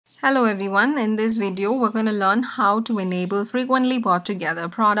Hello everyone, in this video we're going to learn how to enable frequently bought together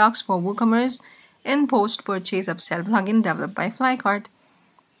products for WooCommerce in post-purchase upsell plugin developed by Flycart.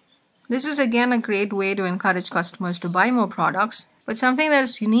 This is again a great way to encourage customers to buy more products, but something that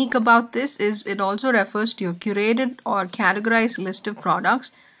is unique about this is it also refers to your curated or categorized list of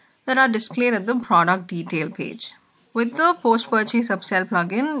products that are displayed at the product detail page. With the post-purchase upsell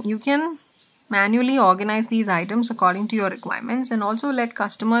plugin, you can manually organize these items according to your requirements and also let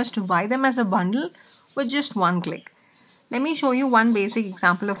customers to buy them as a bundle with just one click. Let me show you one basic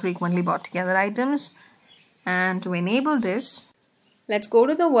example of frequently bought together items. And to enable this, let's go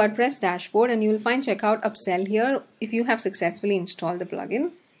to the WordPress dashboard and you will find checkout upsell here if you have successfully installed the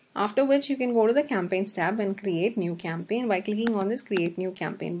plugin. After which you can go to the campaigns tab and create new campaign by clicking on this create new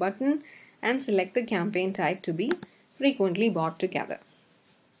campaign button and select the campaign type to be frequently bought together.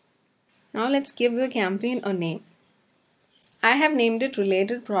 Now let's give the campaign a name. I have named it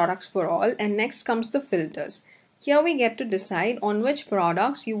related products for all, and next comes the filters. Here we get to decide on which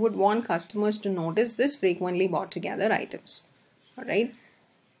products you would want customers to notice this frequently bought together items. Alright.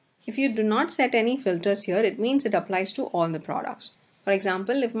 If you do not set any filters here, it means it applies to all the products. For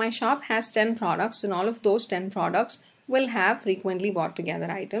example, if my shop has 10 products, then all of those 10 products will have frequently bought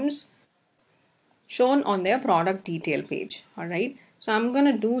together items shown on their product detail page. Alright. So I'm going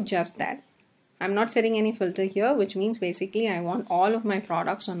to do just that. I'm not setting any filter here, which means basically I want all of my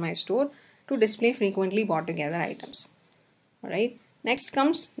products on my store to display frequently bought together items. Alright. Next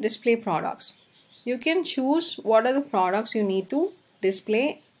comes display products. You can choose what are the products you need to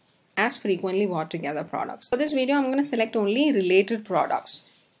display as frequently bought together products. For this video, I'm going to select only related products.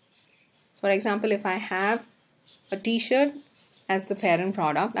 For example, if I have a t-shirt as the parent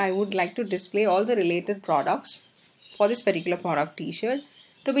product, I would like to display all the related products for this particular product t-shirt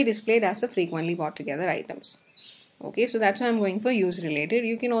to be displayed as the frequently bought together items. Okay, so that's why I'm going for use related.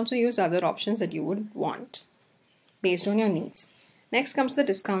 You can also use other options that you would want based on your needs. Next comes the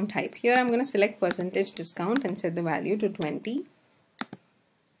discount type. Here I'm going to select percentage discount and set the value to 20.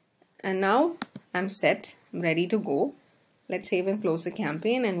 And now I'm set. I'm ready to go. Let's save and close the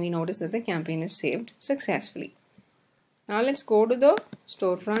campaign, and we notice that the campaign is saved successfully. Now let's go to the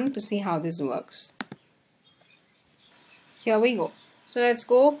storefront to see how this works. Here we go. So let's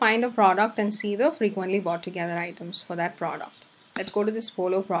go find a product and see the frequently bought together items for that product. Let's go to this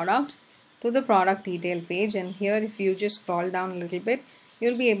polo product, to the product detail page, and here if you just scroll down a little bit,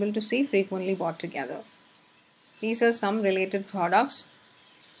 you'll be able to see frequently bought together. These are some related products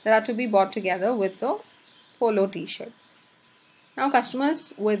that are to be bought together with the polo t-shirt. Now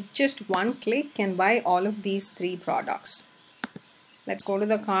customers with just one click can buy all of these three products. Let's go to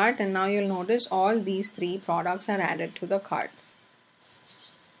the cart, and now you'll notice all these three products are added to the cart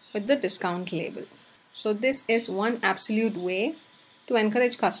with the discount label. So this is one absolute way to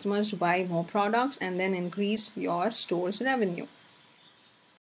encourage customers to buy more products and then increase your store's revenue.